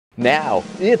Now,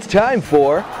 it's time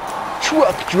for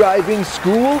Truck Driving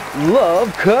School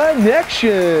Love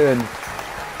Connection!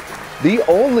 The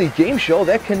only game show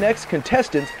that connects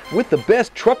contestants with the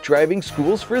best truck driving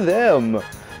schools for them.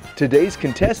 Today's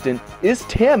contestant is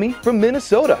Tammy from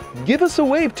Minnesota. Give us a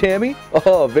wave, Tammy.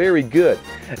 Oh, very good.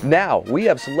 Now, we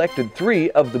have selected 3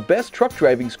 of the best truck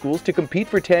driving schools to compete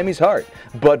for Tammy's heart.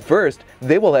 But first,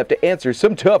 they will have to answer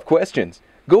some tough questions.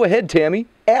 Go ahead, Tammy.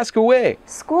 Ask away.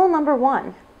 School number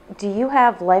 1. Do you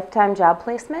have lifetime job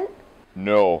placement?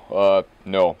 No,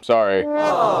 sorry.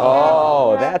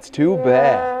 Oh, that's too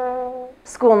bad.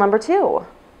 School number 2.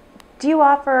 Do you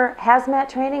offer hazmat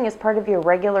training as part of your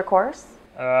regular course?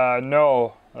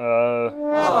 No.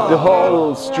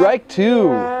 Oh, strike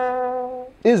 2.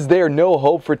 Is there no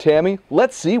hope for Tammy?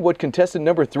 Let's see what contestant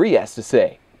number 3 has to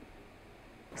say.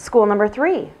 School number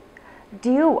 3.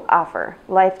 Do you offer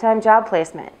lifetime job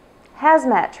placement,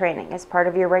 hazmat training as part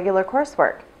of your regular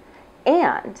coursework,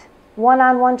 and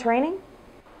one-on-one training?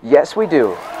 Yes, we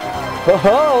do.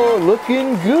 Oh,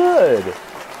 looking good.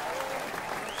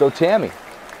 So, Tammy,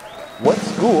 what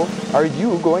school are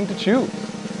you going to choose?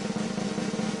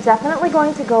 Definitely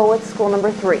going to go with school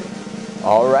number 3.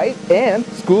 All right, and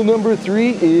school number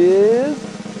 3 is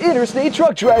Interstate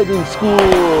Truck Driving School.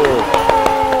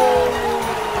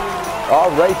 All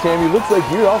right, Tammy, looks like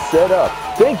you're all set up.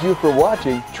 Thank you for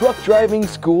watching Truck Driving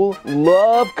School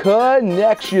Love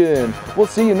Connection. We'll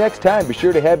see you next time. Be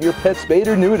sure to have your pet spayed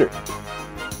or neutered.